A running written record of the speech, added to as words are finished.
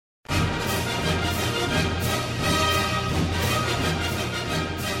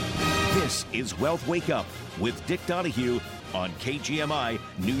is Wealth Wake Up with Dick Donahue on KGMI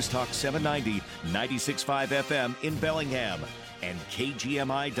News Talk 790, 96.5 FM in Bellingham and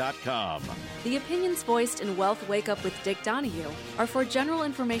KGMI.com. The opinions voiced in Wealth Wake Up with Dick Donahue are for general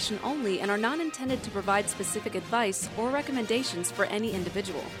information only and are not intended to provide specific advice or recommendations for any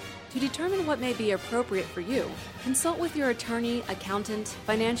individual. To determine what may be appropriate for you, consult with your attorney, accountant,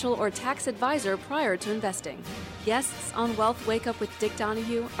 financial, or tax advisor prior to investing. Guests on Wealth Wake Up with Dick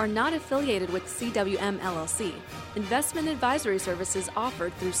Donahue are not affiliated with CWM LLC. Investment advisory services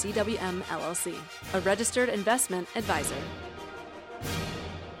offered through CWM LLC, a registered investment advisor.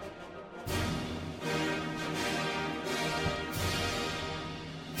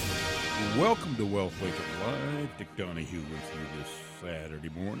 Welcome to Wealth Wake Up Live. Dick Donahue with you this Saturday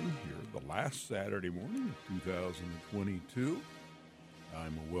morning, here the last Saturday morning of 2022.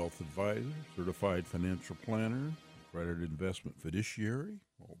 I'm a wealth advisor, certified financial planner, accredited investment fiduciary,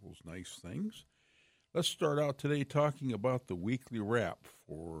 all those nice things. Let's start out today talking about the weekly wrap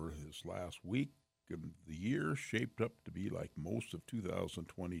for this last week of the year, shaped up to be like most of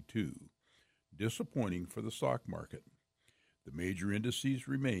 2022. Disappointing for the stock market. The major indices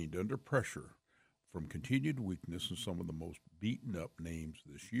remained under pressure from continued weakness in some of the most beaten-up names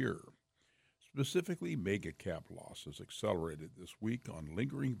this year. Specifically, mega-cap losses accelerated this week on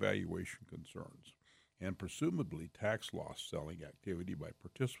lingering valuation concerns and presumably tax loss selling activity by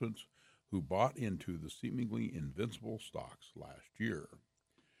participants who bought into the seemingly invincible stocks last year.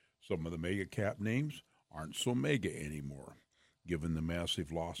 Some of the mega-cap names aren't so mega anymore, given the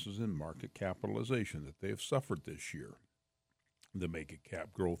massive losses in market capitalization that they have suffered this year. The Mega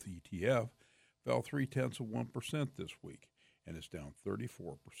Cap Growth ETF fell 0.3% this week and is down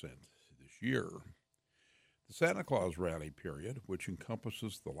 34% this year. The Santa Claus rally period, which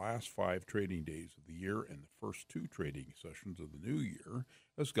encompasses the last 5 trading days of the year and the first 2 trading sessions of the new year,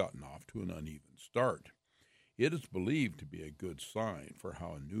 has gotten off to an uneven start. It is believed to be a good sign for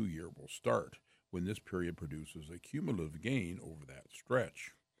how a new year will start when this period produces a cumulative gain over that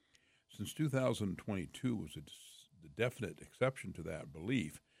stretch. Since 2022 was the definite exception to that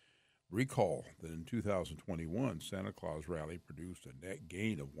belief, recall that in 2021, Santa Claus Rally produced a net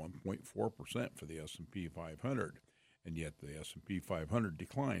gain of 1.4% for the S&P 500, and yet the S&P 500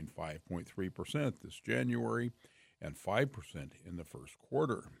 declined 5.3% this January and 5% in the first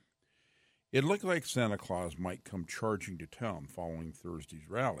quarter. It looked like Santa Claus might come charging to town following Thursday's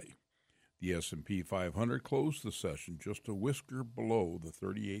rally. The S&P 500 closed the session just a whisker below the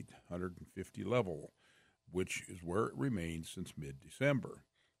 3,850 level, which is where it remained since mid-December,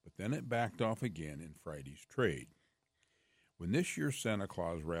 but then it backed off again in Friday's trade. When this year's Santa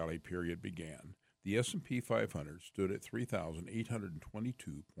Claus rally period began, the S&P 500 stood at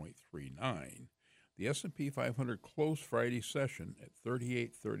 3,822.39. The S&P 500 closed Friday's session at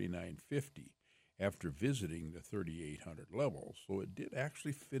 3839.50 after visiting the 3,800 level, so it did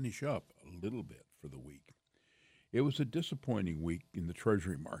actually finish up a little bit for the week. It was a disappointing week in the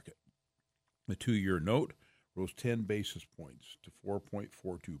Treasury market. The 2-year note rose 10 basis points to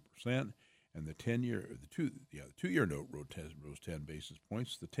 4.42%, and the 2-year note rose 10 basis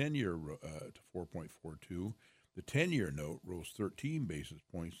points. The 10-year to 4.42. The 10-year note rose 13 basis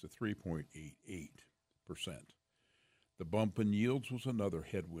points to 3.88%. The bump in yields was another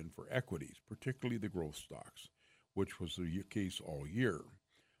headwind for equities, particularly the growth stocks, which was the case all year.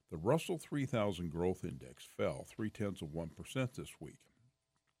 The Russell 3000 Growth Index fell 0.3% this week,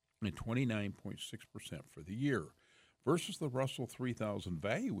 and 29.6% for the year, versus the Russell 3000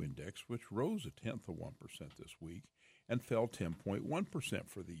 Value Index, which rose 0.1% this week and fell 10.1%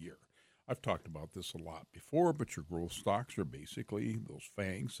 for the year. I've talked about this a lot before, but your growth stocks are basically those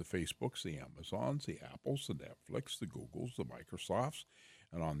FANGs, the Facebooks, the Amazons, the Apples, the Netflix, the Googles, the Microsofts,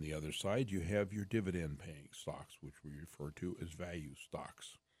 and on the other side you have your dividend-paying stocks, which we refer to as value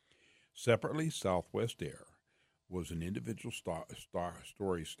stocks. Separately, Southwest Air was an individual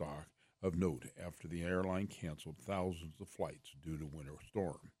story stock of note after the airline canceled thousands of flights due to winter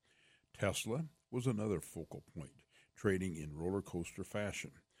storm. Tesla was another focal point, trading in roller coaster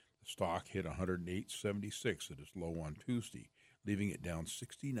fashion. The stock hit 108.76 at its low on Tuesday, leaving it down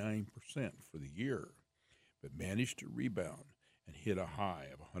 69% for the year, but managed to rebound and hit a high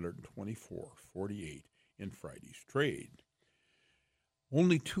of 124.48 in Friday's trade.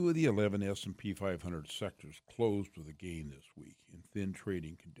 Only 2 of the 11 S&P 500 sectors closed with a gain this week in thin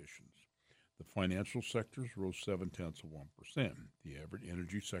trading conditions. The financial sectors rose 0.7%. The average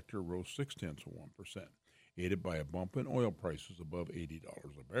energy sector rose 0.6%, aided by a bump in oil prices above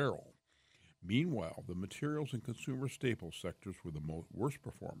 $80 a barrel. Meanwhile, the materials and consumer staples sectors were the worst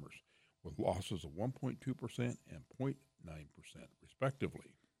performers, with losses of 1.2% and 0.9%,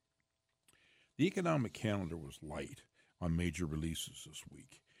 respectively. The economic calendar was light on major releases this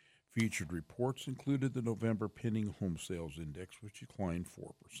week. Featured reports included the November pending home sales index, which declined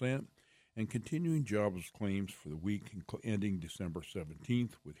 4%, and continuing jobs claims for the week ending December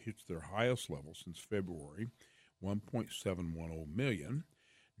 17th, which hits their highest level since February, 1.710 million.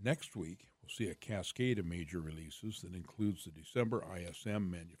 Next week, we'll see a cascade of major releases that includes the December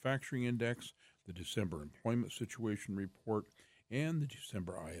ISM Manufacturing Index, the December Employment Situation Report, and the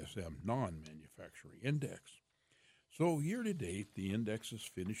December ISM Non-Manufacturing Index. So year-to-date, the indexes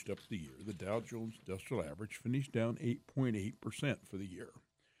finished up the year. The Dow Jones Industrial Average finished down 8.8% for the year.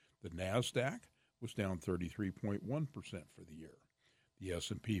 The NASDAQ was down 33.1% for the year. The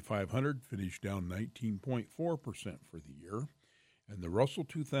S&P 500 finished down 19.4% for the year. And the Russell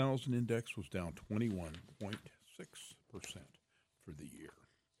 2000 Index was down 21.6% for the year.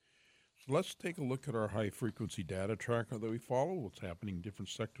 So let's take a look at our high-frequency data tracker that we follow, what's happening in different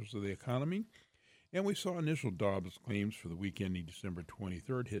sectors of the economy. And we saw initial jobs claims for the week ending December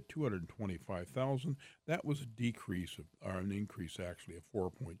 23rd hit 225,000. That was a decrease, or an increase actually, of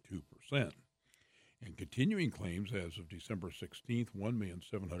 4.2%. And continuing claims as of December 16th,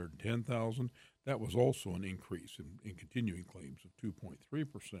 1,710,000. That was also an increase in continuing claims of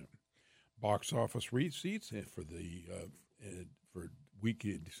 2.3%. Box office receipts for the for week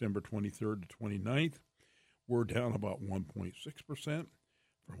December 23rd to 29th were down about 1.6%.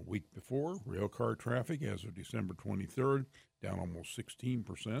 From a week before, railcar traffic as of December 23rd, down almost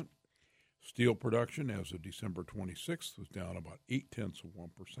 16%. Steel production as of December 26th was down about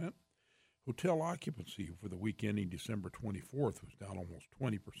 0.8%. Hotel occupancy for the week ending December 24th was down almost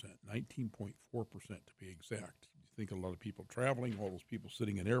 20%, 19.4% to be exact. You think a lot of people traveling, all those people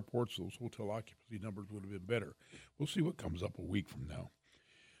sitting in airports, those hotel occupancy numbers would have been better. We'll see what comes up a week from now.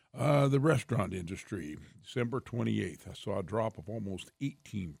 The restaurant industry, December 28th, I saw a drop of almost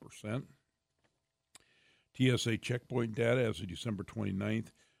 18%. TSA checkpoint data as of December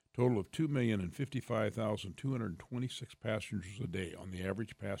 29th, total of 2,055,226 passengers a day on the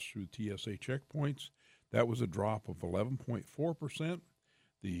average pass through TSA checkpoints. That was a drop of 11.4%.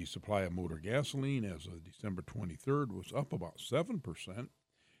 The supply of motor gasoline as of December 23rd was up about 7%.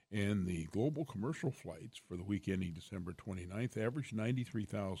 And the global commercial flights for the week ending December 29th averaged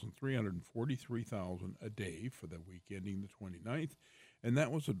 93,343,000 a day for the week ending the 29th, and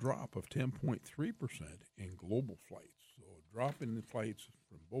that was a drop of 10.3% in global flights. So a drop in the flights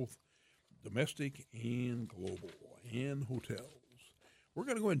from both domestic and global and hotels. We're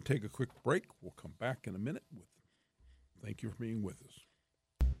going to go ahead and take a quick break. We'll come back in a minute. Thank you for being with us.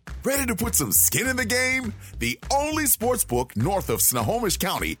 Ready to put some skin in the game? The only sports book north of Snohomish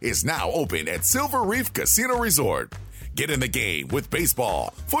County is now open at Silver Reef Casino Resort. Get in the game with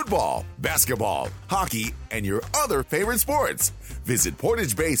baseball, football, basketball, hockey, and your other favorite sports. Visit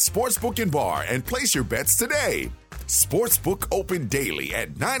Portage Bay Sportsbook and Bar and place your bets today. Sportsbook open daily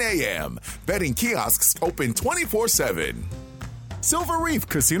at 9 a.m. Betting kiosks open 24/7. Silver Reef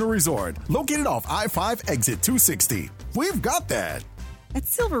Casino Resort, located off I-5 exit 260. We've got that. At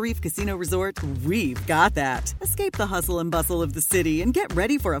Silver Reef Casino Resort, we've got that. Escape the hustle and bustle of the city and get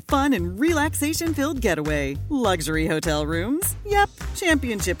ready for a fun and relaxation-filled getaway. Luxury hotel rooms? Yep.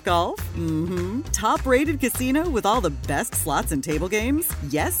 Championship golf? Mm-hmm. Top-rated casino with all the best slots and table games?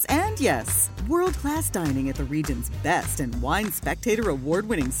 Yes and yes. World-class dining at the region's best and Wine Spectator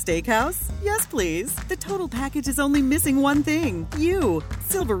award-winning steakhouse? Yes, please. The total package is only missing one thing. You.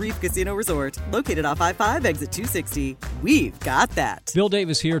 Silver Reef Casino Resort, located off I-5 exit 260. We've got that. Bill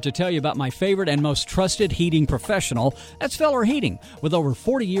Davis here to tell you about my favorite and most trusted heating professional. That's Feller Heating. With over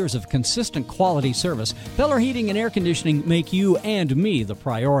 40 years of consistent quality service, Feller Heating and Air Conditioning make you and me the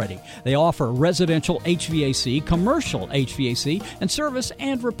priority. They offer residential HVAC, commercial HVAC, and service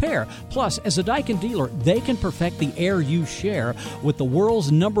and repair. Plus, as a Daikin dealer, they can perfect the air you share with the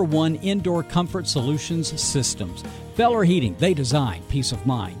world's #1 indoor comfort solutions systems. Feller Heating, they design peace of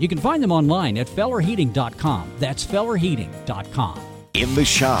mind. You can find them online at fellerheating.com. That's fellerheating.com. In the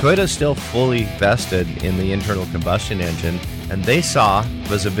shop. Toyota's still fully vested in the internal combustion engine, and they saw,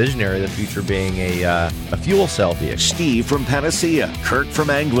 as a visionary, the future being a fuel cell vehicle. Steve from Panacea, Kurt from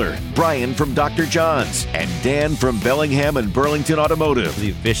Angler, Brian from Dr. John's, and Dan from Bellingham and Burlington Automotive. The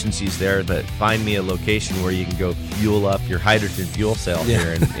efficiencies there that find me a location where you can go fuel up your hydrogen fuel cell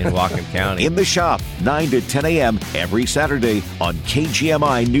here in Whatcom County. In the shop, 9 to 10 a.m. every Saturday on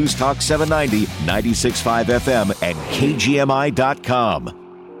KGMI News Talk 790, 96.5 FM, and KGMI.com.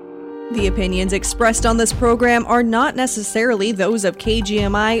 The opinions expressed on this program are not necessarily those of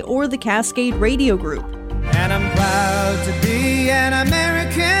KGMI or the Cascade Radio Group. And I'm proud to be an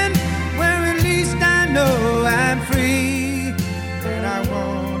American, where at least I know I'm free. And I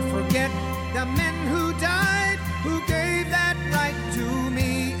won't forget the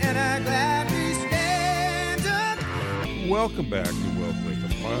Welcome back to Wealth Wake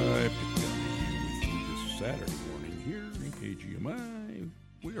Up Live. Dick Donahue with you this Saturday morning here in KGMI.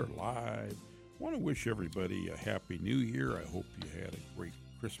 We are live. I want to wish everybody a happy new year. I hope you had a great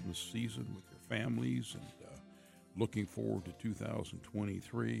Christmas season with your families, and looking forward to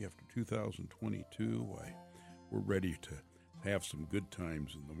 2023. After 2022, we're ready to have some good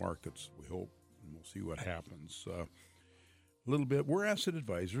times in the markets, we hope, and we'll see what happens. A little bit, we're asset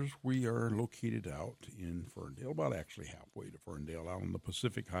advisors. We are located out in Ferndale, about actually halfway to Ferndale, out on the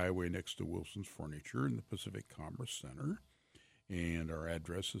Pacific Highway next to Wilson's Furniture in the Pacific Commerce Center. And our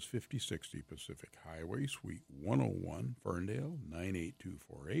address is 5060 Pacific Highway, Suite 101, Ferndale,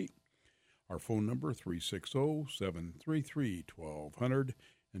 98248. Our phone number, 360-733-1200.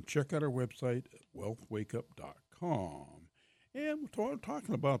 And check out our website at wealthwakeup.com. And we're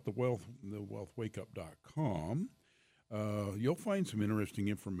talking about the wealthwakeup.com. You'll find some interesting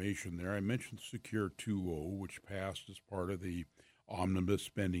information there. I mentioned Secure 2.0, which passed as part of the omnibus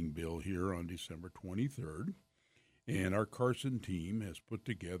spending bill here on December 23rd. And our Carson team has put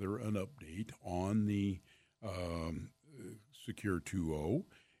together an update on the Secure 2.0.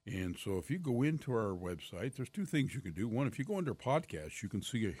 And so if you go into our website, there's two things you can do. One, if you go under podcasts, you can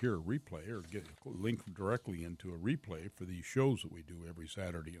hear a replay or get linked directly into a replay for these shows that we do every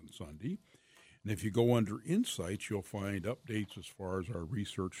Saturday and Sunday. And if you go under Insights, you'll find updates as far as our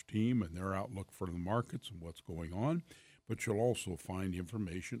research team and their outlook for the markets and what's going on. But you'll also find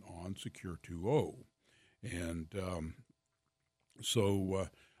information on Secure 2.0. And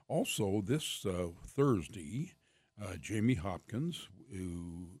also this Thursday, Jamie Hopkins,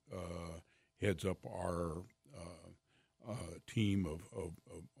 who heads up our team of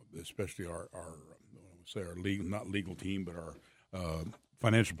especially our legal, not legal team, but our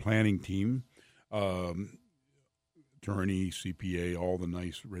financial planning team, attorney, CPA, all the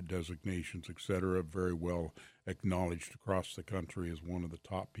nice red designations, et cetera, very well acknowledged across the country as one of the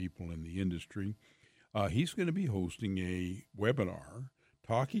top people in the industry. He's going to be hosting a webinar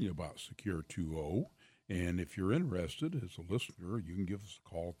talking about Secure 2.0. And if you're interested as a listener, you can give us a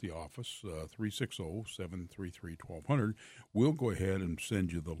call at the office, 360-733-1200. We'll go ahead and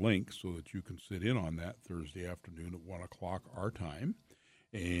send you the link so that you can sit in on that Thursday afternoon at 1 o'clock our time.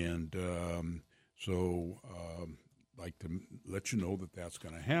 And like to let you know that that's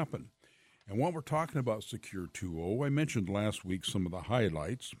going to happen. And while we're talking about Secure 2.0, I mentioned last week some of the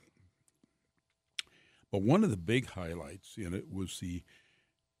highlights. But one of the big highlights in it was the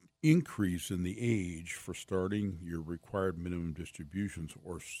increase in the age for starting your required minimum distributions,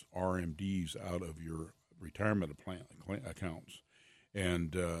 or RMDs, out of your retirement plan accounts.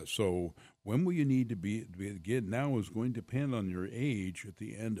 And so when will you need to begin now is going to depend on your age at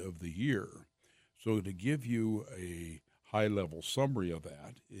the end of the year. So to give you a high-level summary of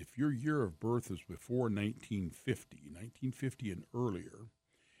that, if your year of birth is before 1950 and earlier,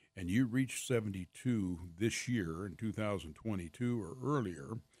 and you reach 72 this year in 2022 or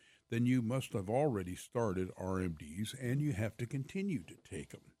earlier, then you must have already started RMDs, and you have to continue to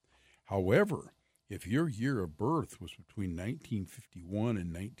take them. However, if your year of birth was between 1951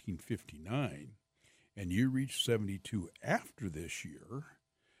 and 1959, and you reach 72 after this year,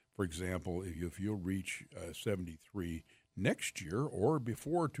 for example, if you'll reach 73 next year or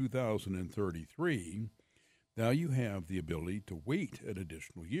before 2033, now you have the ability to wait an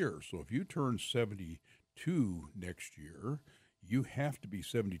additional year. So if you turn 72 next year, you have to be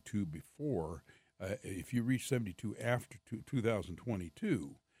 72 before. If you reach 72 after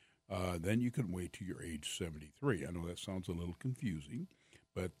 2022, then you can wait to your age 73. I know that sounds a little confusing,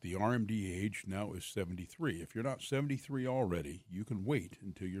 but the RMD age now is 73. If you're not 73 already, you can wait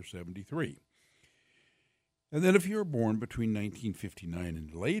until you're 73. And then if you're born between 1959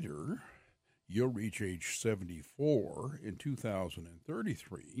 and later, you'll reach age 74 in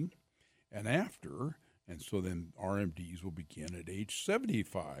 2033 and after, and so then RMDs will begin at age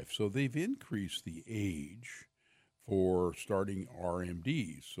 75. So they've increased the age for starting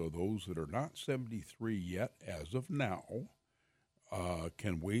RMDs. So those that are not 73 yet as of now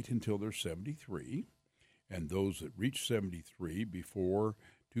can wait until they're 73, and those that reach 73 before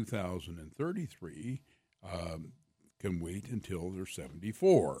 2033 can wait until they're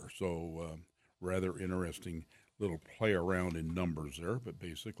 74. So rather interesting little play around in numbers there, but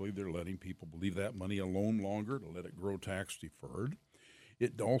basically they're letting people leave that money alone longer to let it grow tax deferred.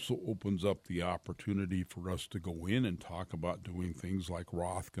 It also opens up the opportunity for us to go in and talk about doing things like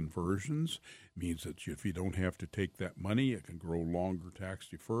Roth conversions. It means that if you don't have to take that money, it can grow longer tax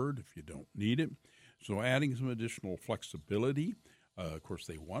deferred if you don't need it. So adding some additional flexibility. Of course,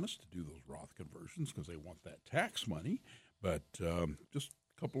 they want us to do those Roth conversions because they want that tax money, but just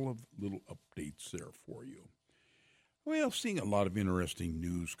a couple of little updates there for you. Well, seeing a lot of interesting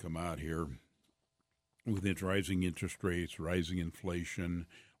news come out here with its rising interest rates, rising inflation.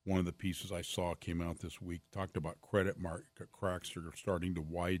 One of the pieces I saw came out this week talked about credit market cracks that are starting to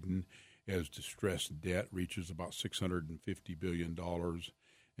widen as distressed debt reaches about $650 billion.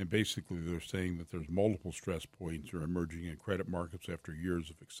 And basically they're saying that there's multiple stress points are emerging in credit markets after years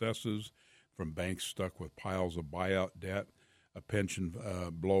of excesses, from banks stuck with piles of buyout debt, a pension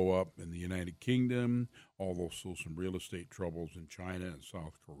blow up in the United Kingdom, also some real estate troubles in China and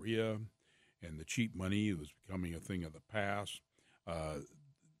South Korea, and the cheap money was becoming a thing of the past.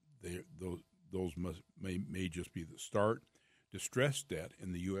 Those may just be the start. Distressed debt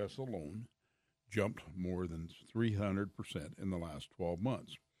in the U.S. alone jumped more than 300% in the last 12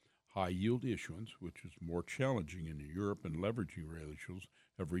 months. High-yield issuance, which is more challenging in Europe, and leveraging ratios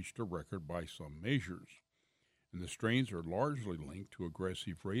have reached a record by some measures. And the strains are largely linked to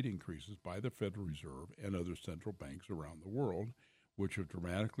aggressive rate increases by the Federal Reserve and other central banks around the world, which have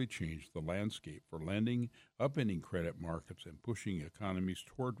dramatically changed the landscape for lending, upending credit markets, and pushing economies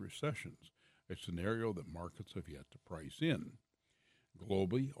toward recessions, a scenario that markets have yet to price in.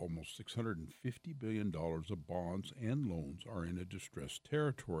 Globally, almost $650 billion of bonds and loans are in a distressed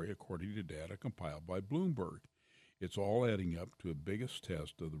territory, according to data compiled by Bloomberg. It's all adding up to a biggest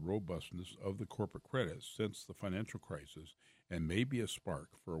test of the robustness of the corporate credit since the financial crisis, and may be a spark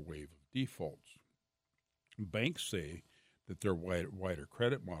for a wave of defaults. Banks say that their wider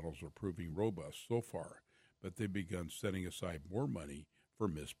credit models are proving robust so far, but they've begun setting aside more money for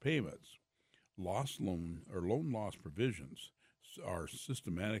missed payments. Loan loss provisions are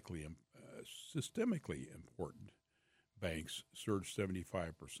systemically important. Banks surged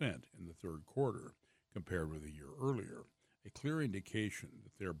 75% in the third quarter compared with a year earlier, a clear indication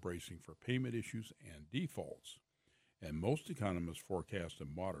that they're bracing for payment issues and defaults. And most economists forecast a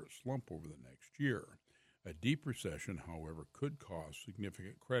moderate slump over the next year. A deep recession, however, could cause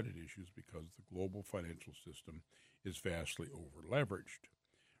significant credit issues because the global financial system is vastly over-leveraged.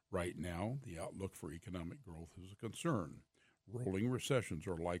 Right now, the outlook for economic growth is a concern. Rolling recessions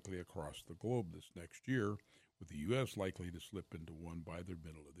are likely across the globe this next year, with the U.S. likely to slip into one by the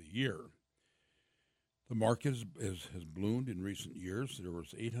middle of the year. The market has ballooned in recent years. There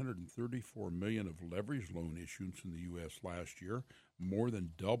was $834 million of leveraged loan issuance in the U.S. last year, more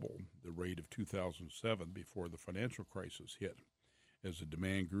than double the rate of 2007 before the financial crisis hit. As the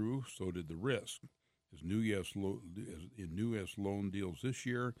demand grew, so did the risk. In new U.S. loan deals this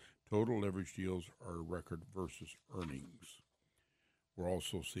year, total leverage deals are a record versus earnings. We're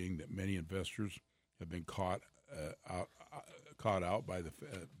also seeing that many investors have been caught out by the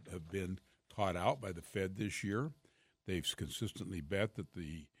Fed this year. They've consistently bet that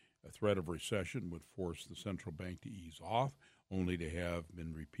the threat of recession would force the central bank to ease off, only to have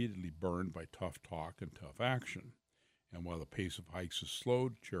been repeatedly burned by tough talk and tough action. And while the pace of hikes has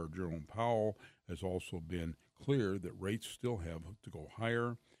slowed, Chair Jerome Powell has also been clear that rates still have to go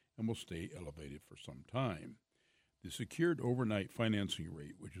higher and will stay elevated for some time. The secured overnight financing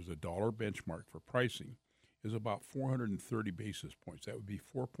rate, which is a dollar benchmark for pricing, is about 430 basis points. That would be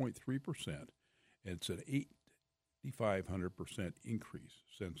 4.3%, and it's an 8,500% increase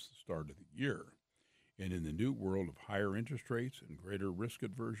since the start of the year. And in the new world of higher interest rates and greater risk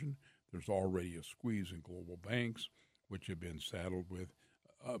aversion, there's already a squeeze in global banks, which have been saddled with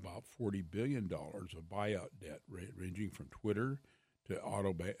about $40 billion of buyout debt, ranging from Twitter to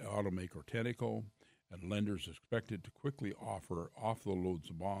automaker Tenneco, and lenders expected to quickly offer off-the-loads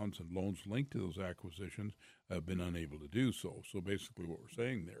of bonds and loans linked to those acquisitions have been unable to do so. So basically what we're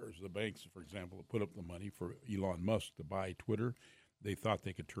saying there is the banks, for example, that put up the money for Elon Musk to buy Twitter, they thought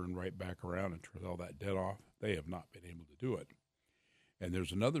they could turn right back around and sell that debt off. They have not been able to do it. And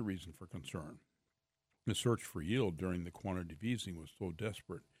there's another reason for concern. The search for yield during the quantitative easing was so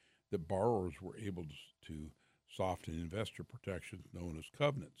desperate that borrowers were able to soften investor protections known as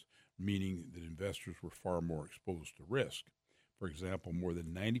covenants, meaning that investors were far more exposed to risk. For example, more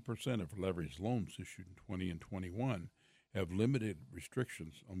than 90% of leveraged loans issued in 20 and 21 have limited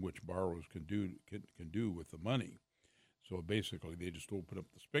restrictions on which borrowers can do with the money. So basically, they just opened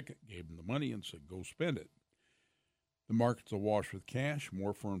up the spigot, gave them the money, and said, go spend it. The market's awash with cash.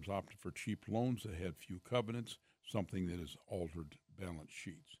 More firms opted for cheap loans that had few covenants, something that has altered balance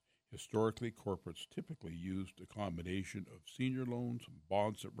sheets. Historically, corporates typically used a combination of senior loans,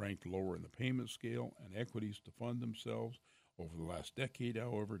 bonds that ranked lower in the payment scale, and equities to fund themselves. Over the last decade,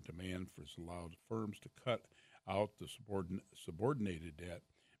 however, demand has allowed firms to cut out the subordinated debt,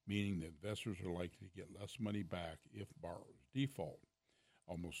 meaning that investors are likely to get less money back if borrowers default.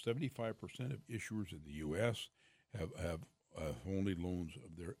 Almost 75% of issuers in the U.S. have have only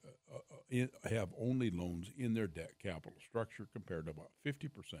loans in their debt capital structure compared to about 50%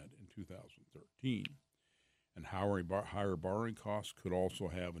 in 2013. And higher borrowing costs could also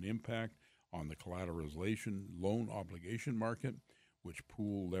have an impact on the collateralization loan obligation market, which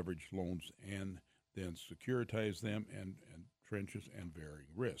pool leveraged loans and then securitize them and trenches and varying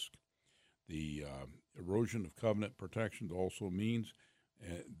risk. The erosion of covenant protections also means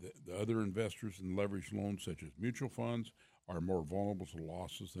the other investors in leveraged loans, such as mutual funds, are more vulnerable to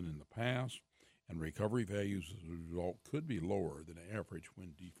losses than in the past, and recovery values as a result could be lower than average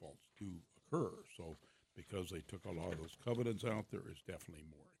when defaults do occur. So because they took a lot of those covenants out, there is definitely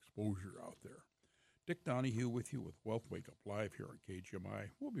more exposure out there. Dick Donahue with you with Wealth Wake Up Live here on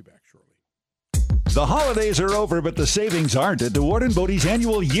KGMI. We'll be back shortly. The holidays are over, but the savings aren't at DeWard & Bode's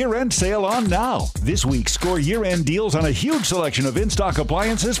annual year-end sale on now. This week, score year-end deals on a huge selection of in-stock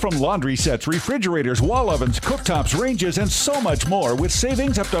appliances from laundry sets, refrigerators, wall ovens, cooktops, ranges, and so much more with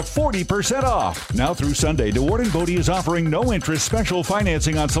savings up to 40% off. Now through Sunday, DeWard & Bode is offering no-interest special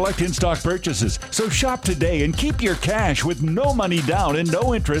financing on select in-stock purchases. So shop today and keep your cash with no money down and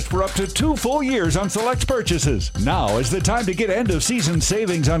no interest for up to 2 full years on select purchases. Now is the time to get end-of-season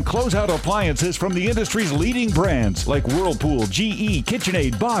savings on closeout appliances from the industry's leading brands like Whirlpool, GE,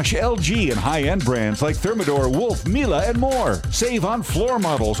 KitchenAid, Bosch, LG, and high-end brands like Thermador, Wolf, Miele, and more. Save on floor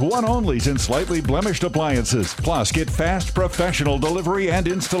models, one-onlys, and slightly blemished appliances. Plus, get fast professional delivery and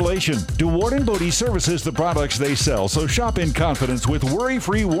installation. DeWard & Bode services the products they sell, so shop in confidence with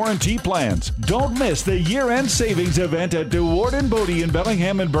worry-free warranty plans. Don't miss the year-end savings event at DeWard & Bode in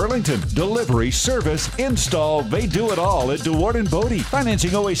Bellingham and Burlington. Delivery, service, install, they do it all at DeWard & Bode.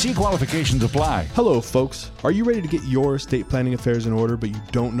 Financing OAC qualifications apply. Hello, folks. Are you ready to get your estate planning affairs in order, but you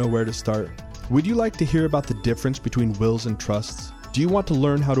don't know where to start? Would you like to hear about the difference between wills and trusts? Do you want to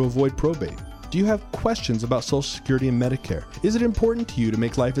learn how to avoid probate? Do you have questions about Social Security and Medicare? Is it important to you to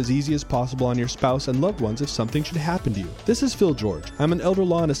make life as easy as possible on your spouse and loved ones if something should happen to you? This is Phil George. I'm an elder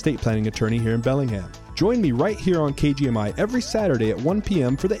law and estate planning attorney here in Bellingham. Join me right here on KGMI every Saturday at 1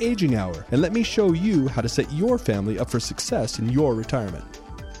 p.m. for the Aging Hour, and let me show you how to set your family up for success in your retirement.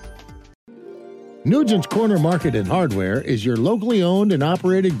 Nugent's Corner Market and Hardware is your locally owned and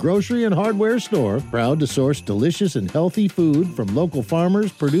operated grocery and hardware store, proud to source delicious and healthy food from local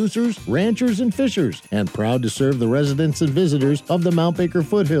farmers, producers, ranchers, and fishers, and proud to serve the residents and visitors of the Mount Baker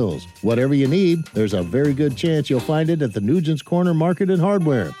foothills. Whatever you need, there's a very good chance you'll find it at the Nugent's Corner Market and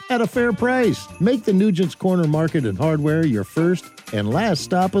Hardware at a fair price. Make the Nugent's Corner Market and Hardware your first and last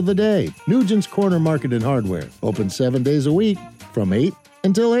stop of the day. Nugent's Corner Market and Hardware, open 7 days a week from 8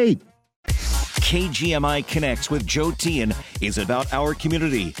 until 8. KGMI Connects with Joe Tien is about our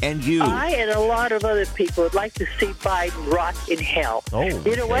community and you. I and a lot of other people would like to see Biden rot in hell.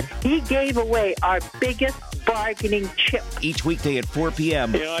 You know what? He gave away our biggest bargaining chip. Each weekday at 4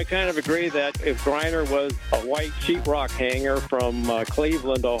 p.m. You know, I kind of agree that if Griner was a white sheetrock hanger from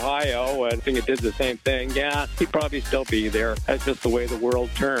Cleveland, Ohio, and I think it did the same thing, yeah, he'd probably still be there. That's just the way the world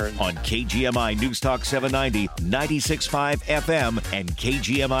turns. On KGMI News Talk 790, 96.5 FM, and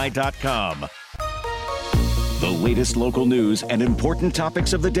KGMI.com. The latest local news and important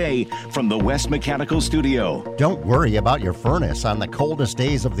topics of the day from the West Mechanical Studio. Don't worry about your furnace on the coldest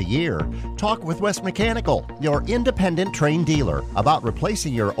days of the year. Talk with West Mechanical, your independent Trane dealer, about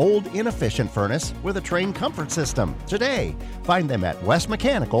replacing your old inefficient furnace with a Trane comfort system today. Find them at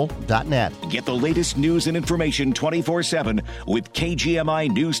westmechanical.net. Get the latest news and information 24/7 with KGMI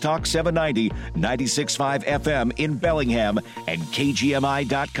News Talk 790, 96.5 FM in Bellingham and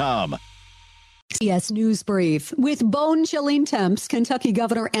KGMI.com. CBS News Brief. With bone-chilling temps, Kentucky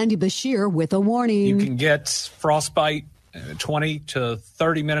Governor Andy Beshear with a warning. You can get frostbite, 20 to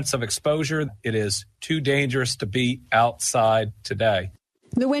 30 minutes of exposure. It is too dangerous to be outside today.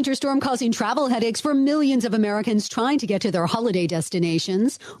 The winter storm causing travel headaches for millions of Americans trying to get to their holiday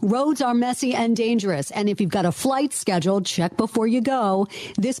destinations. Roads are messy and dangerous, and if you've got a flight scheduled, check before you go.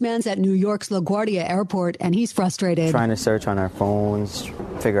 This man's at New York's LaGuardia Airport, and he's frustrated. Trying to search on our phones,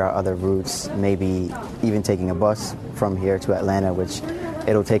 figure out other routes, maybe even taking a bus from here to Atlanta, which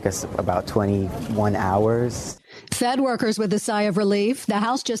it'll take us about 21 hours. Fed workers with a sigh of relief. The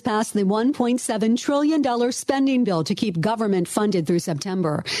House just passed the $1.7 trillion spending bill to keep government funded through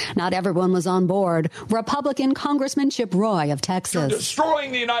September. Not everyone was on board. Republican Congressman Chip Roy of Texas. You're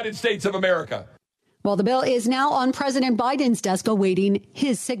destroying the United States of America. Well, the bill is now on President Biden's desk awaiting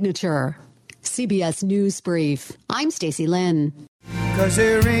his signature. CBS News Brief. I'm Stacey Lynn. 'Cause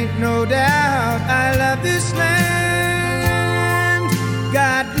there ain't no doubt I love this land.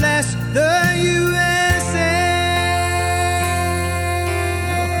 God bless the USA.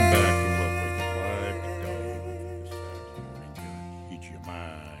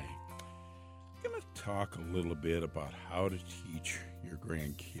 little bit about how to teach your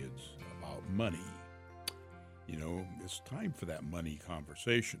grandkids about money. You know, it's time for that money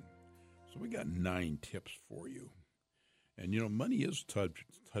conversation. So we got 9 tips for you. And, you know, money is a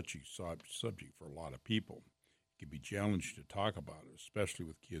touchy subject for a lot of people. It can be challenging to talk about it, especially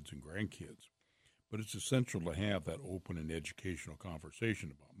with kids and grandkids. But it's essential to have that open and educational conversation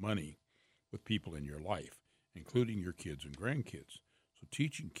about money with people in your life, including your kids and grandkids. So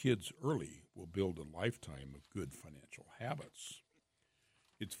teaching kids early will build a lifetime of good financial habits.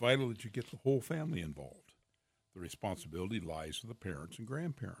 It's vital that you get the whole family involved. The responsibility lies with the parents and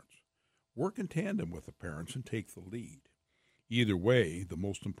grandparents. Work in tandem with the parents and take the lead. Either way, the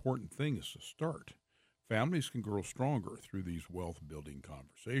most important thing is to start. Families can grow stronger through these wealth-building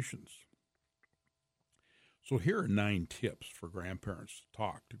conversations. So here are 9 tips for grandparents to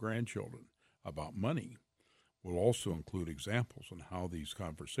talk to grandchildren about money. We'll also include examples on how these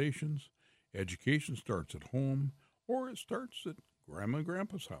conversations, education starts at home, or it starts at Grandma and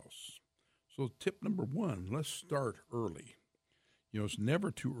Grandpa's house. So tip number 1, let's start early. You know, it's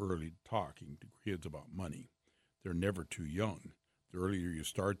never too early talking to kids about money. They're never too young. The earlier you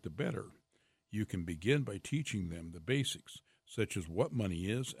start, the better. You can begin by teaching them the basics, such as what money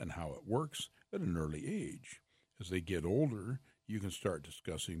is and how it works at an early age. As they get older, you can start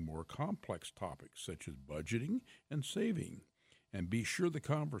discussing more complex topics such as budgeting and saving, and be sure the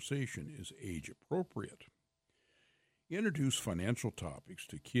conversation is age appropriate. Introduce financial topics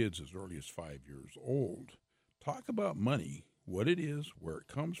to kids as early as 5 years old. Talk about money, what it is, where it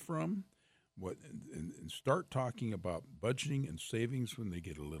comes from, and start talking about budgeting and savings when they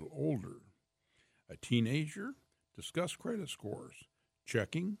get a little older. A teenager, discuss credit scores,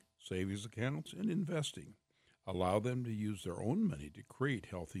 checking, savings accounts, and investing. Allow them to use their own money to create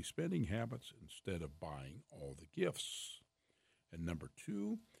healthy spending habits instead of buying all the gifts. And number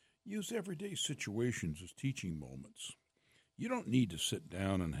 2, use everyday situations as teaching moments. You don't need to sit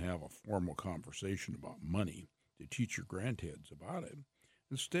down and have a formal conversation about money to teach your grandkids about it.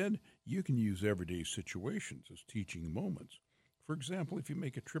 Instead, you can use everyday situations as teaching moments. For example, if you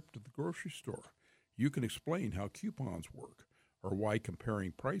make a trip to the grocery store, you can explain how coupons work or why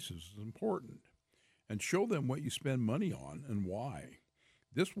comparing prices is important, and show them what you spend money on and why.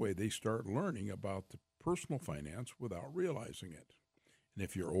 This way, they start learning about the personal finance without realizing it. And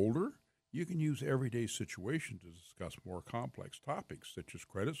if you're older, you can use everyday situations to discuss more complex topics such as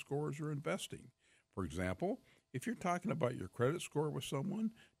credit scores or investing. For example, if you're talking about your credit score with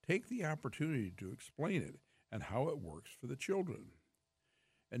someone, take the opportunity to explain it and how it works for the children.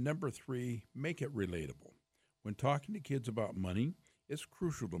 And number 3, make it relatable. When talking to kids about money, it's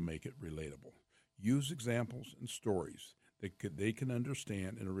crucial to make it relatable. Use examples and stories that they can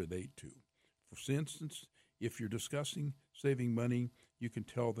understand and relate to. For instance, if you're discussing saving money, you can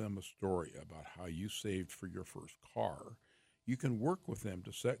tell them a story about how you saved for your first car. You can work with them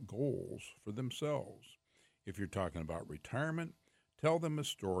to set goals for themselves. If you're talking about retirement, tell them a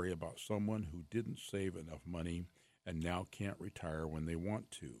story about someone who didn't save enough money and now can't retire when they want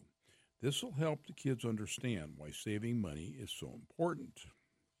to. This will help the kids understand why saving money is so important.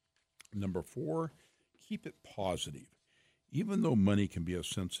 Number 4, keep it positive. Even though money can be a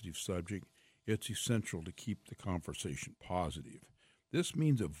sensitive subject, it's essential to keep the conversation positive. This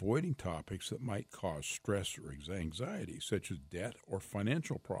means avoiding topics that might cause stress or anxiety, such as debt or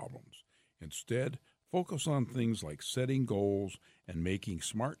financial problems. Instead, focus on things like setting goals and making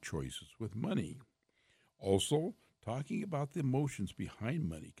smart choices with money. Also, talking about the emotions behind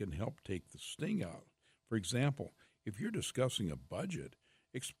money can help take the sting out. For example, if you're discussing a budget,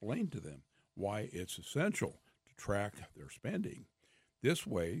 explain to them why it's essential to track their spending. This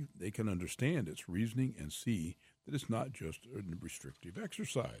way, they can understand its reasoning and see that it's not just a restrictive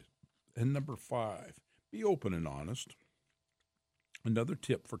exercise. And number 5, be open and honest. Another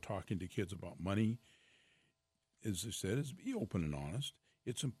tip for talking to kids about money, as I said, is be open and honest.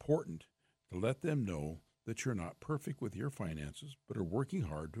 It's important to let them know that you're not perfect with your finances, but are working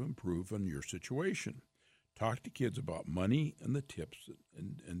hard to improve on your situation. Talk to kids about money and the tips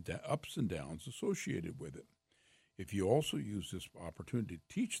and the ups and downs associated with it. If you also use this opportunity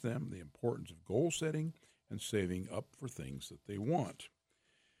to teach them the importance of goal setting and saving up for things that they want.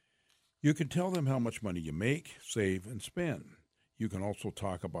 You can tell them how much money you make, save, and spend. You can also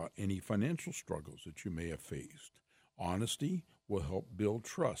talk about any financial struggles that you may have faced. Honesty will help build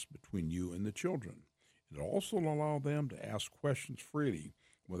trust between you and the children. It also will allow them to ask questions freely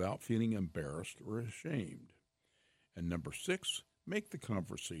without feeling embarrassed or ashamed. And number 6, make the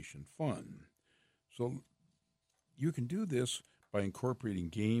conversation fun. So you can do this by incorporating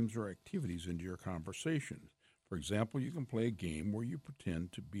games or activities into your conversation. For example, you can play a game where you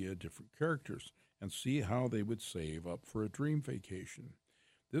pretend to be different characters and see how they would save up for a dream vacation.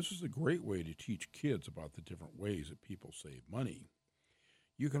 This is a great way to teach kids about the different ways that people save money.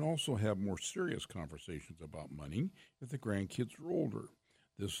 You can also have more serious conversations about money if the grandkids are older.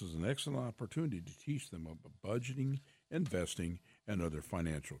 This is an excellent opportunity to teach them about budgeting, investing, and other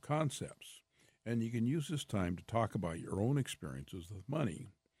financial concepts. And you can use this time to talk about your own experiences with money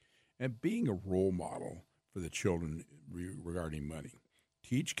and being a role model for the children regarding money.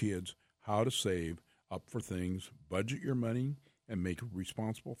 Teach kids how to save up for things, budget your money, and make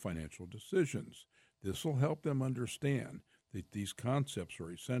responsible financial decisions. This will help them understand that these concepts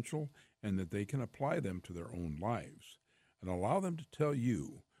are essential and that they can apply them to their own lives, and allow them to tell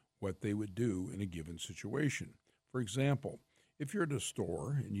you what they would do in a given situation. For example, if you're at a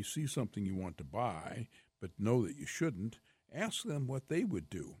store and you see something you want to buy but know that you shouldn't, ask them what they would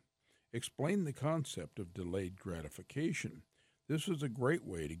do. Explain the concept of delayed gratification. This is a great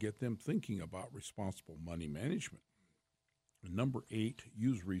way to get them thinking about responsible money management. And number 8,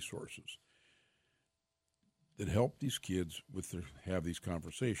 use resources that help these kids have these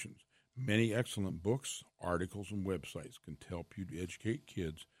conversations. Many excellent books, articles, and websites can help you to educate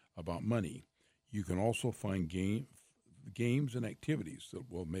kids about money. You can also find games and activities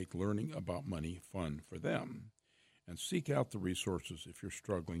that will make learning about money fun for them. And seek out the resources if you're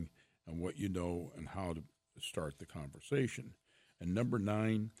struggling and what you know and how to start the conversation. And number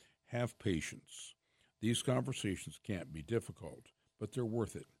 9, have patience. These conversations can't be difficult, but they're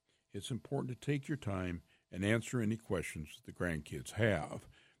worth it. It's important to take your time and answer any questions the grandkids have.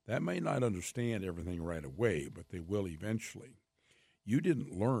 That may not understand everything right away, but they will eventually. You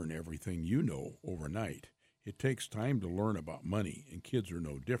didn't learn everything you know overnight. It takes time to learn about money, and kids are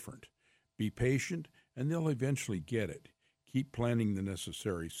no different. Be patient, and they'll eventually get it. Keep planting the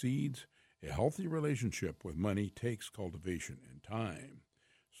necessary seeds. A healthy relationship with money takes cultivation and time.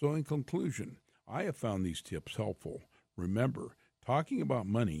 So in conclusion, I have found these tips helpful. Remember, talking about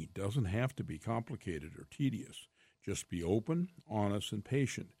money doesn't have to be complicated or tedious. Just be open, honest, and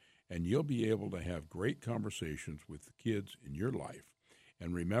patient, and you'll be able to have great conversations with the kids in your life.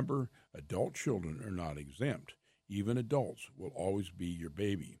 And remember, adult children are not exempt. Even adults will always be your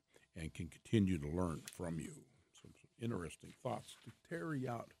baby and can continue to learn from you. Some interesting thoughts to carry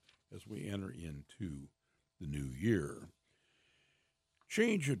out as we enter into the new year.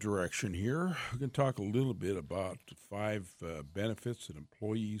 Change of direction here. We're going to talk a little bit about 5 benefits that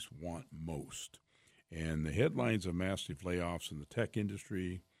employees want most. And the headlines of massive layoffs in the tech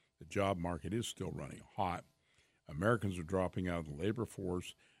industry. The job market is still running hot. Americans are dropping out of the labor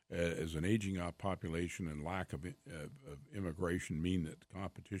force as an aging out population and lack of immigration mean that the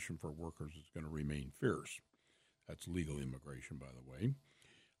competition for workers is going to remain fierce. That's legal immigration, by the way.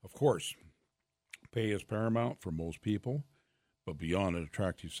 Of course, pay is paramount for most people, but beyond an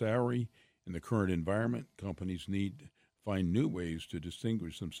attractive salary, in the current environment, companies need to find new ways to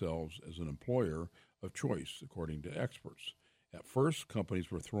distinguish themselves as an employer of choice, according to experts. At first,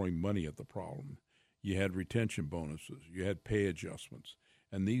 companies were throwing money at the problem. You had retention bonuses, you had pay adjustments,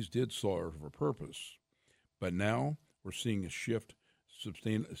 and these did serve a purpose. But now we're seeing a shift,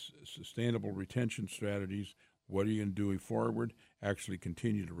 sustainable retention strategies. What are you going to do forward? Actually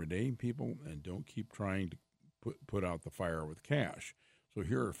continue to retain people and don't keep trying to put out the fire with cash. So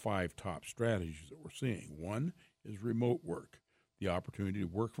here are 5 top strategies that we're seeing. 1 is remote work. The opportunity to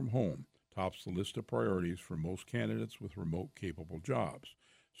work from home tops the list of priorities for most candidates with remote-capable jobs.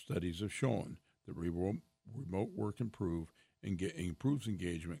 Studies have shown that remote work improves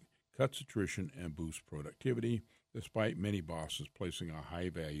engagement, cuts attrition, and boosts productivity, despite many bosses placing a high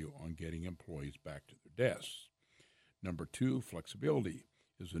value on getting employees back to their desks. Number 2, flexibility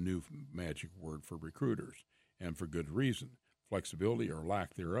is a new magic word for recruiters, and for good reason. Flexibility or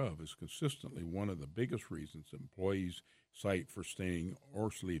lack thereof is consistently one of the biggest reasons employees cite for staying or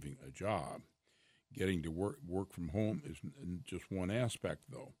leaving a job. Getting to work from home is just one aspect,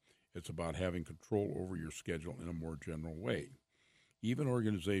 though. It's about having control over your schedule in a more general way. Even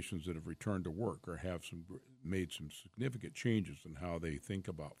organizations that have returned to work or have made some significant changes in how they think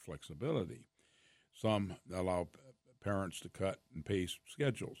about flexibility. Some allow parents to cut and pace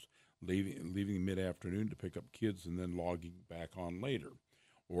schedules, leaving mid-afternoon to pick up kids and then logging back on later,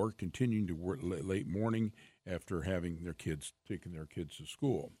 or continuing to work late morning after having taking their kids to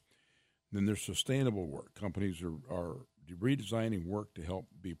school. Then there's sustainable work. Companies are redesigning work to help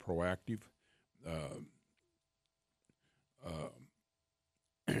be proactive,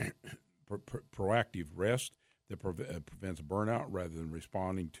 proactive rest that prevents burnout rather than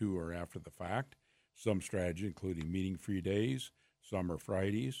responding to or after the fact. Some strategy, including meeting-free days, summer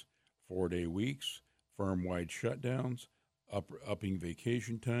Fridays, 4-day weeks, firm-wide shutdowns, upping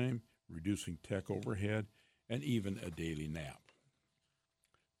vacation time, reducing tech overhead, and even a daily nap.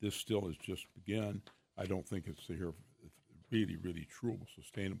 This still has just begun. I don't think it's a really, really true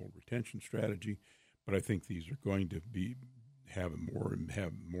sustainable retention strategy, but I think these are going to have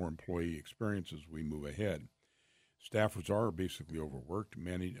more employee experience as we move ahead. Staffers are basically overworked.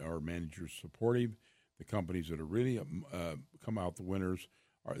 Our managers supportive. The companies that are really come out the winners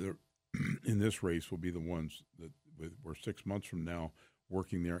in this race will be the ones that where 6 months from now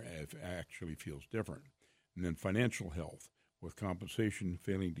working there actually feels different. And then financial health. With compensation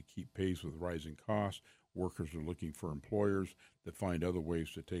failing to keep pace with rising costs, workers are looking for employers that find other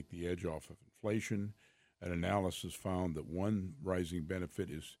ways to take the edge off of inflation. An analysis found that one rising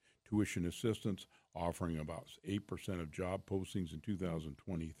benefit is tuition assistance, offering about 8% of job postings in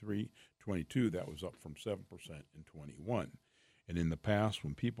 2023-22. That was up from 7% in 21. And in the past,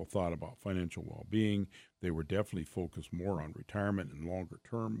 when people thought about financial well-being, they were definitely focused more on retirement and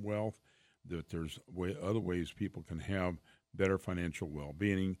longer-term wealth, that there's other ways people can have better financial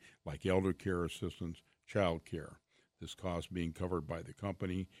well-being, like elder care assistance, child care. This cost being covered by the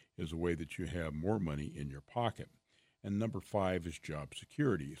company is a way that you have more money in your pocket. And number 5 is job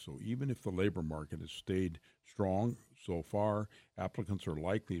security. So even if the labor market has stayed strong so far, applicants are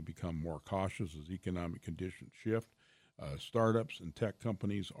likely to become more cautious as economic conditions shift. Startups and tech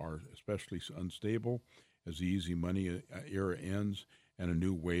companies are especially unstable as the easy money era ends and a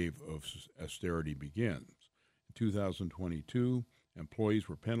new wave of austerity begins. In 2022, employees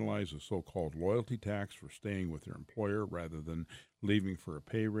were penalized with so-called loyalty tax for staying with their employer rather than leaving for a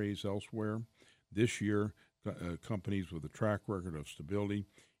pay raise elsewhere. This year, companies with a track record of stability,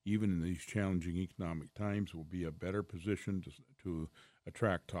 even in these challenging economic times, will be a better position to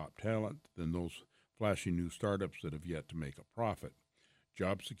attract top talent than those flashy new startups that have yet to make a profit.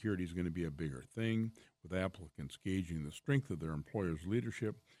 Job security is going to be a bigger thing, with applicants gauging the strength of their employer's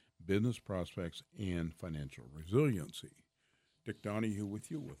leadership, business prospects, and financial resiliency. Dick Donahue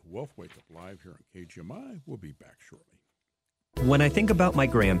with you with Wealth Wake Up Live here on KGMI. We'll be back shortly. When I think about my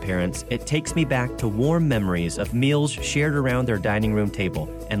grandparents, it takes me back to warm memories of meals shared around their dining room table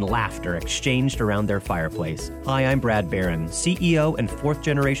and laughter exchanged around their fireplace. Hi, I'm Brad Barron, CEO and 4th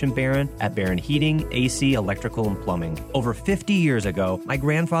generation Barron at Barron Heating, AC, Electrical, and Plumbing. Over 50 years ago, my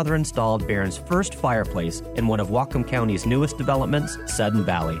grandfather installed Barron's first fireplace in one of Whatcom County's newest developments, Sudden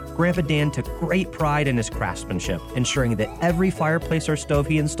Valley. Grandpa Dan took great pride in his craftsmanship, ensuring that every fireplace or stove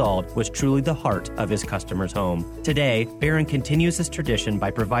he installed was truly the heart of his customer's home. Today, Barron continues this tradition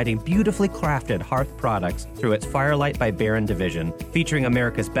by providing beautifully crafted hearth products through its Firelight by Barron division. Featuring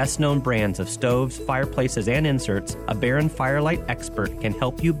America's best-known brands of stoves, fireplaces, and inserts, a Barron Firelight expert can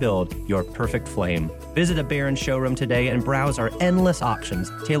help you build your perfect flame. Visit a Barron showroom today and browse our endless options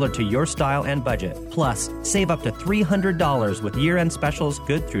tailored to your style and budget. Plus, save up to $300 with year-end specials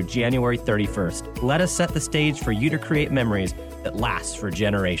good through January 31st. Let us set the stage for you to create memories that lasts for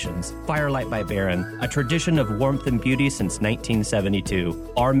generations. Firelight by Barron, a tradition of warmth and beauty since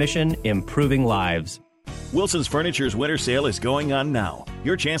 1972. Our mission, improving lives. Wilson's Furniture's winter sale is going on now.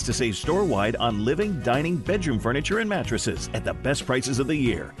 Your chance to save store-wide on living, dining, bedroom furniture, and mattresses at the best prices of the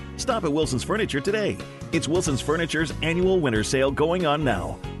year. Stop at Wilson's Furniture today. It's Wilson's Furniture's annual winter sale going on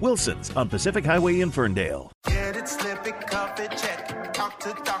now. Wilson's on Pacific Highway in Ferndale. Get it, slip it, cuff it, check it. Talk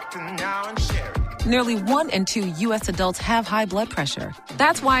to doctor now and share it. Nearly 1 in 2 U.S. adults have high blood pressure.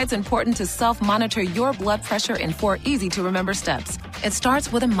 That's why it's important to self-monitor your blood pressure in 4 easy-to-remember steps. It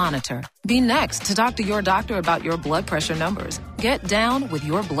starts with a monitor. Be next to talk to your doctor about your blood pressure numbers. Get down with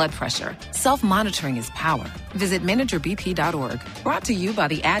your blood pressure. Self-monitoring is power. Visit managerbp.org. Brought to you by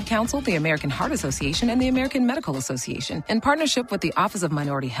the Ad Council, the American Heart Association, and the American Medical Association, in partnership with the Office of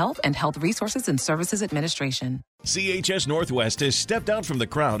Minority Health and Health Resources and Services Administration. CHS Northwest has stepped out from the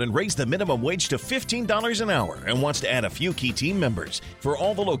crowd and raised the minimum wage to $15 an hour and wants to add a few key team members. For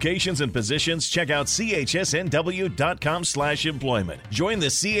all the locations and positions, check out chsnw.com/employment. Join the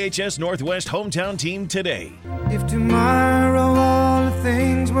CHS Northwest hometown team today. If tomorrow all the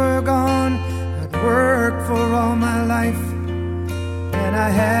things were gone, I'd work for all my life, and I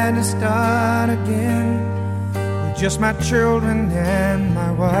had to start again with just my children and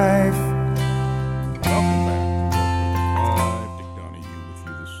my wife. Welcome back. Dick Donahue with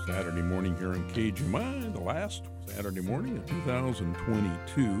you this Saturday morning here on KGMI, the last Saturday morning of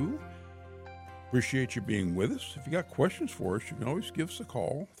 2022. Appreciate you being with us. If you got questions for us, you can always give us a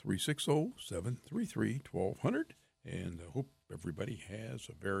call, 360-733-1200. And I hope everybody has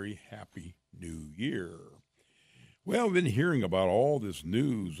a very happy new year. Well, I've been hearing about all this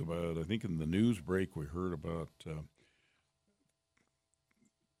news about, I think in the news break we heard about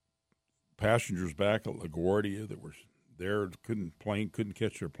passengers back at LaGuardia there couldn't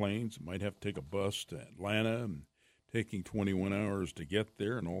catch their planes. Might have to take a bus to Atlanta, and taking 21 hours to get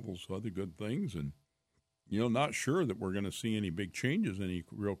there, and all those other good things. And not sure that we're going to see any big changes any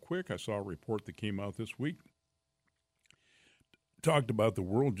real quick. I saw a report that came out this week. Talked about the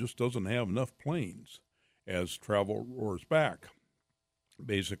world just doesn't have enough planes as travel roars back.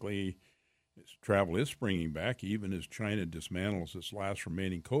 Basically, travel is springing back, even as China dismantles its last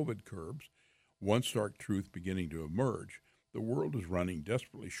remaining COVID curbs. One stark truth beginning to emerge: the world is running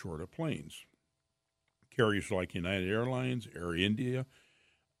desperately short of planes. Carriers like United Airlines, Air India,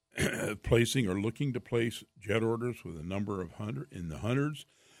 placing or looking to place jet orders with a number of in the hundreds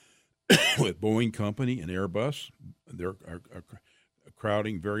with Boeing Company and Airbus. They're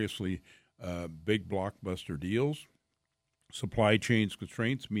crowding variously big blockbuster deals. Supply chain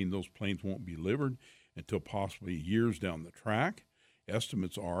constraints mean those planes won't be delivered until possibly years down the track.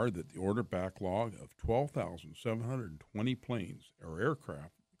 Estimates are that the order backlog of 12,720 planes or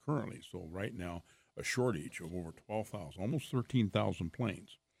aircraft currently, so right now a shortage of over 12,000, almost 13,000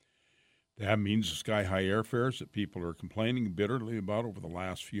 planes. That means the sky-high airfares that people are complaining bitterly about over the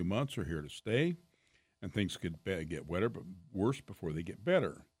last few months are here to stay, and things could get worse before they get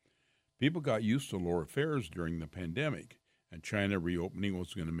better. People got used to lower fares during the pandemic, and China reopening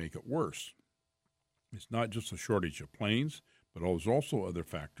was going to make it worse. It's not just a shortage of planes, but there's also other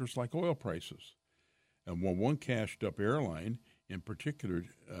factors like oil prices. And when one cashed-up airline in a particular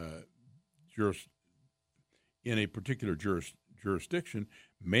jurisdiction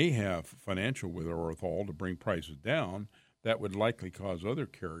may have financial wherewithal to bring prices down, that would likely cause other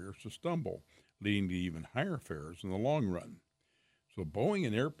carriers to stumble, leading to even higher fares in the long run. So Boeing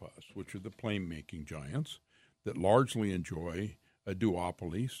and Airbus, which are the plane-making giants that largely enjoy a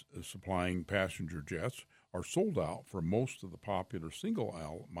duopoly supplying passenger jets, are sold out for most of the popular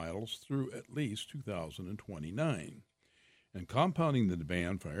single-aisle models through at least 2029. And compounding the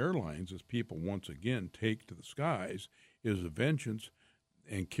demand for airlines as people once again take to the skies is a vengeance,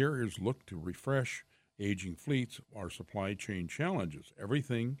 and carriers look to refresh aging fleets are supply chain challenges,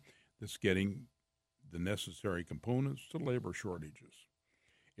 everything that's getting the necessary components to labor shortages.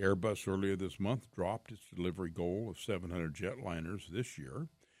 Airbus earlier this month dropped its delivery goal of 700 jetliners this year,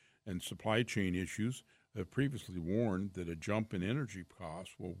 and supply chain issues have previously warned that a jump in energy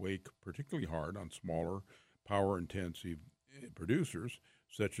costs will weigh particularly hard on smaller, power-intensive producers,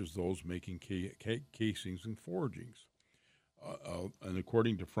 such as those making casings and forgings. And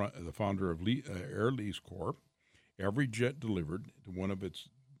according to the founder of Air Lease Corp, every jet delivered to one of its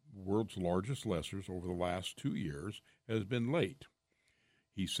world's largest lessors over the last 2 years has been late.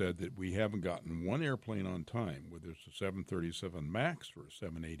 He said that we haven't gotten one airplane on time, whether it's a 737 MAX or a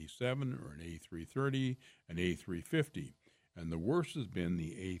 787 or an A330, an A350, and the worst has been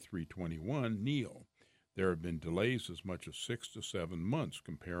the A321 Neo. There have been delays as much as 6 to 7 months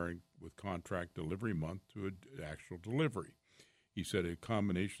comparing with contract delivery month to an actual delivery. He said a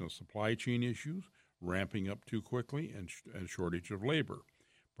combination of supply chain issues, ramping up too quickly, and shortage of labor.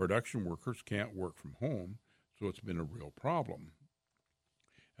 Production workers can't work from home, so it's been a real problem.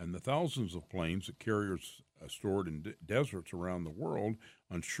 And the thousands of planes that carriers stored in deserts around the world,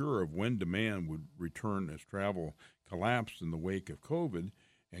 unsure of when demand would return as travel collapsed in the wake of COVID,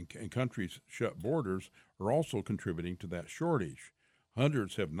 and countries shut borders, are also contributing to that shortage.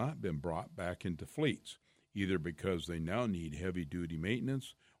 Hundreds have not been brought back into fleets, either because they now need heavy-duty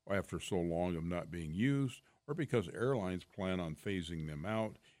maintenance after so long of not being used, or because airlines plan on phasing them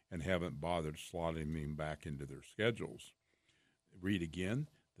out and haven't bothered slotting them back into their schedules. Read again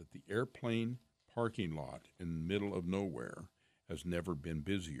that the airplane parking lot in the middle of nowhere has never been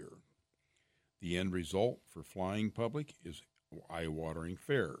busier. The end result for flying public is eye-watering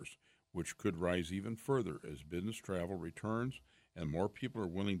fares, which could rise even further as business travel returns and more people are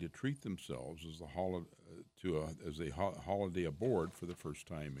willing to treat themselves as a holiday aboard for the first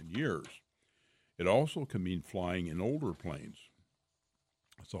time in years. It also can mean flying in older planes.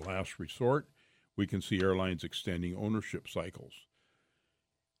 As a last resort, we can see airlines extending ownership cycles.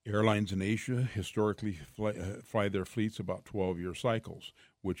 Airlines in Asia historically fly their fleets about 12-year cycles,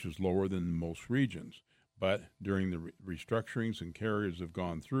 which is lower than most regions. But during the restructurings and carriers have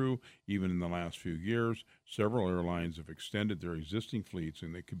gone through, even in the last few years, several airlines have extended their existing fleets,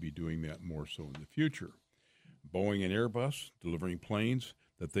 and they could be doing that more so in the future. Boeing and Airbus delivering planes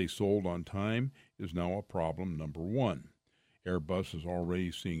that they sold on time is now a problem number one. Airbus is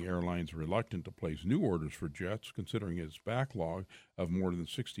already seeing airlines reluctant to place new orders for jets, considering its backlog of more than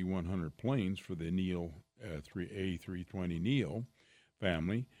 6,100 planes for the A320neo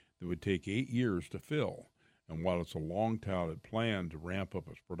family that would take 8 years to fill. And while it's a long-touted plan to ramp up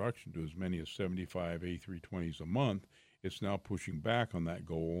its production to as many as 75 A320s a month, it's now pushing back on that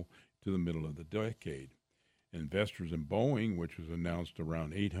goal to the middle of the decade. Investors in Boeing, which has announced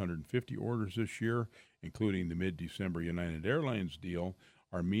around 850 orders this year, including the mid-December United Airlines deal,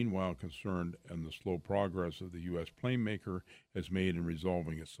 are meanwhile concerned in the slow progress of the U.S. plane maker has made in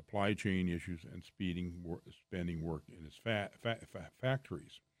resolving its supply chain issues and spending work in its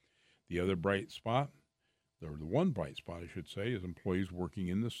factories. The one bright spot, I should say, is employees working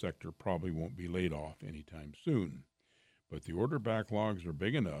in the sector probably won't be laid off anytime soon. But the order backlogs are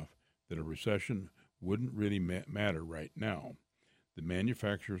big enough that a recession wouldn't really matter right now. The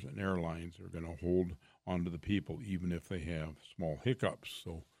manufacturers and airlines are going to hold on to the people even if they have small hiccups.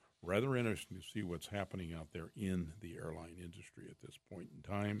 So rather interesting to see what's happening out there in the airline industry at this point in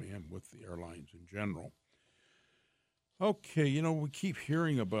time and with the airlines in general. Okay, we keep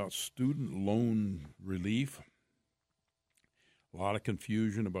hearing about student loan relief. A lot of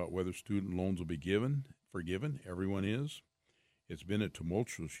confusion about whether student loans will be forgiven. Everyone is. It's been a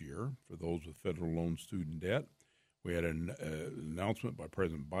tumultuous year for those with federal loan student debt. We had an announcement by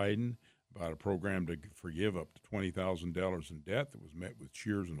President Biden about a program to forgive up to $20,000 in debt that was met with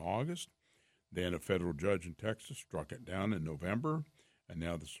cheers in August. Then a federal judge in Texas struck it down in November, and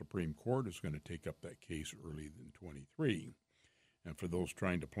now the Supreme Court is going to take up that case early in 23. And for those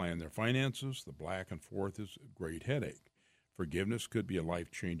trying to plan their finances, the back and forth is a great headache. Forgiveness could be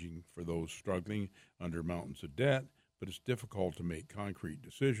life-changing for those struggling under mountains of debt, but it's difficult to make concrete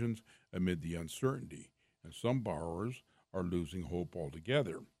decisions amid the uncertainty, and some borrowers are losing hope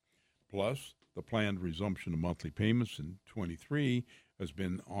altogether. Plus, the planned resumption of monthly payments in 23 has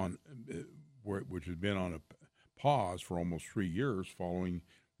been on, which has been on a pause for almost 3 years following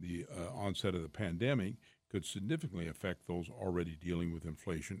the onset of the pandemic, could significantly affect those already dealing with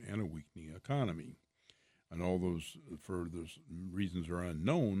inflation and a weakening economy. And all those reasons are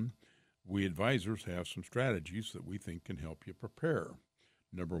unknown. We advisors have some strategies that we think can help you prepare.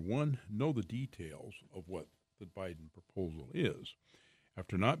 Number one, know the details of what the Biden proposal is.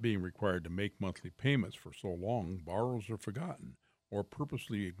 After not being required to make monthly payments for so long, borrowers are forgotten or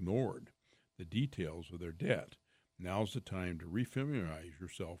purposely ignored the details of their debt. Now's the time to refamiliarize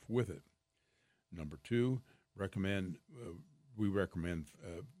yourself with it. Number two, we recommend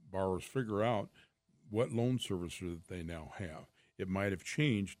borrowers figure out what loan servicer that they now have. It might have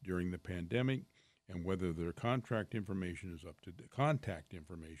changed during the pandemic, and whether their contact information is up to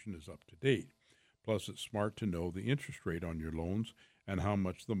date. Plus, it's smart to know the interest rate on your loans and how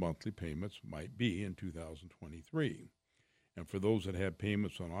much the monthly payments might be in 2023. And for those that have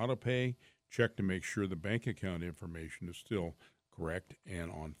payments on autopay, check to make sure the bank account information is still correct and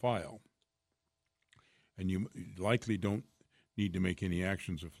on file. And you likely don't need to make any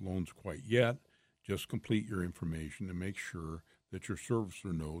actions if loans quite yet. Just complete your information and make sure that your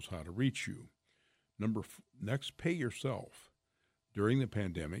servicer knows how to reach you. Next, pay yourself. During the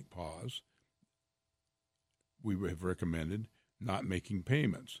pandemic pause, we have recommended not making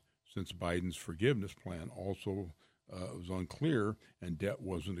payments since Biden's forgiveness plan also was unclear and debt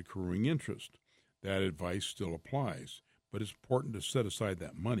wasn't accruing interest. That advice still applies, but it's important to set aside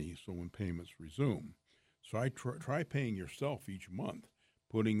that money so when payments resume. So I try paying yourself each month,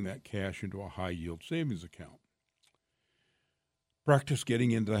 putting that cash into a high-yield savings account. Practice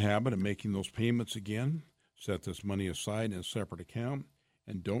getting into the habit of making those payments again. Set this money aside in a separate account,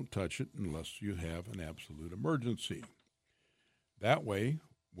 and don't touch it unless you have an absolute emergency. That way,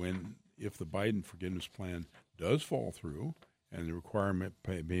 if the Biden forgiveness plan does fall through and the requirement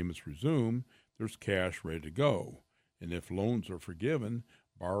payments resume, there's cash ready to go. And if loans are forgiven,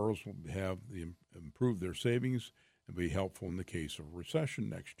 borrowers will improve their savings and be helpful in the case of a recession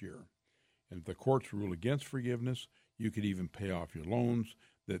next year. And if the courts rule against forgiveness, you could even pay off your loans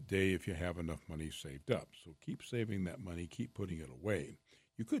that day if you have enough money saved up. So keep saving that money, keep putting it away.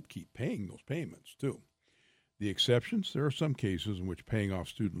 You could keep paying those payments too. The exceptions, there are some cases in which paying off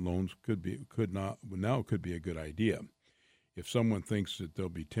student loans could be a good idea. If someone thinks that they'll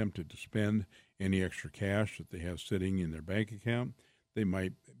be tempted to spend any extra cash that they have sitting in their bank account, they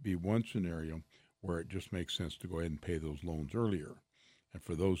might be one scenario where it just makes sense to go ahead and pay those loans earlier. And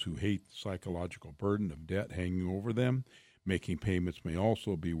for those who hate the psychological burden of debt hanging over them, making payments may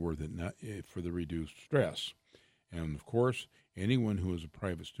also be worth it for the reduced stress. And, of course, anyone who has a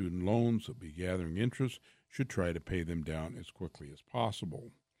private student loans that will be gathering interest should try to pay them down as quickly as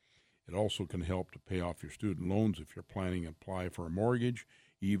possible. It also can help to pay off your student loans if you're planning to apply for a mortgage,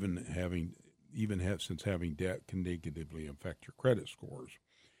 since having debt can negatively affect your credit scores.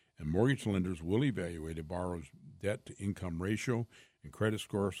 And mortgage lenders will evaluate a borrower's debt-to-income ratio and credit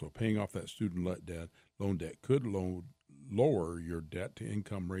score, so paying off that student loan debt could lower your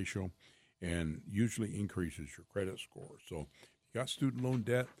debt-to-income ratio and usually increases your credit score. So if you got student loan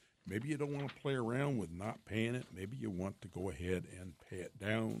debt, maybe you don't want to play around with not paying it. Maybe you want to go ahead and pay it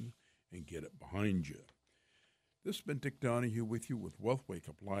down and get it behind you. This has been Dick Donahue with you with Wealth Wake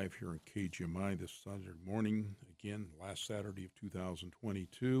Up Live here in KGMI this Saturday morning. Again, last Saturday of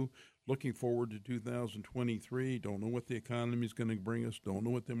 2022. Looking forward to 2023. Don't know what the economy is going to bring us. Don't know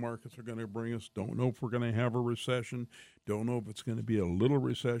what the markets are going to bring us. Don't know if we're going to have a recession. Don't know if it's going to be a little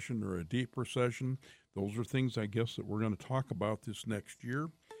recession or a deep recession. Those are things, I guess, that we're going to talk about this next year. In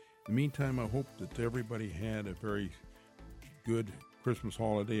the meantime, I hope that everybody had a very good Christmas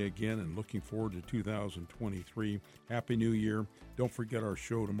holiday again, and looking forward to 2023. Happy New Year. Don't forget our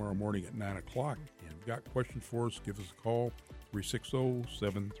show tomorrow morning at 9 o'clock. And if you've got questions for us, give us a call,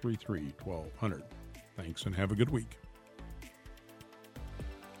 360-733-1200. Thanks, and have a good week.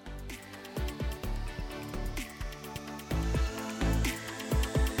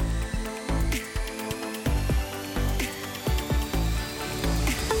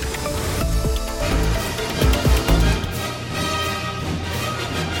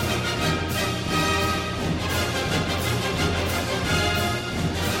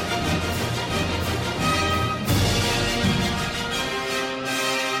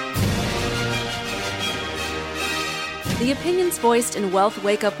 The opinions voiced in Wealth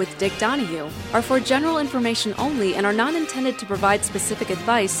Wake Up with Dick Donahue are for general information only and are not intended to provide specific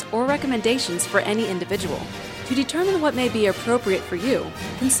advice or recommendations for any individual. To determine what may be appropriate for you,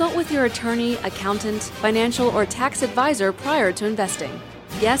 consult with your attorney, accountant, financial, or tax advisor prior to investing.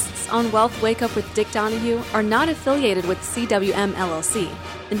 Guests on Wealth Wake Up with Dick Donahue are not affiliated with CWM LLC.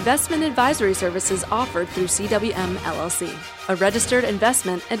 Investment advisory services offered through CWM LLC, a registered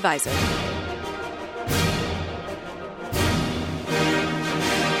investment advisor.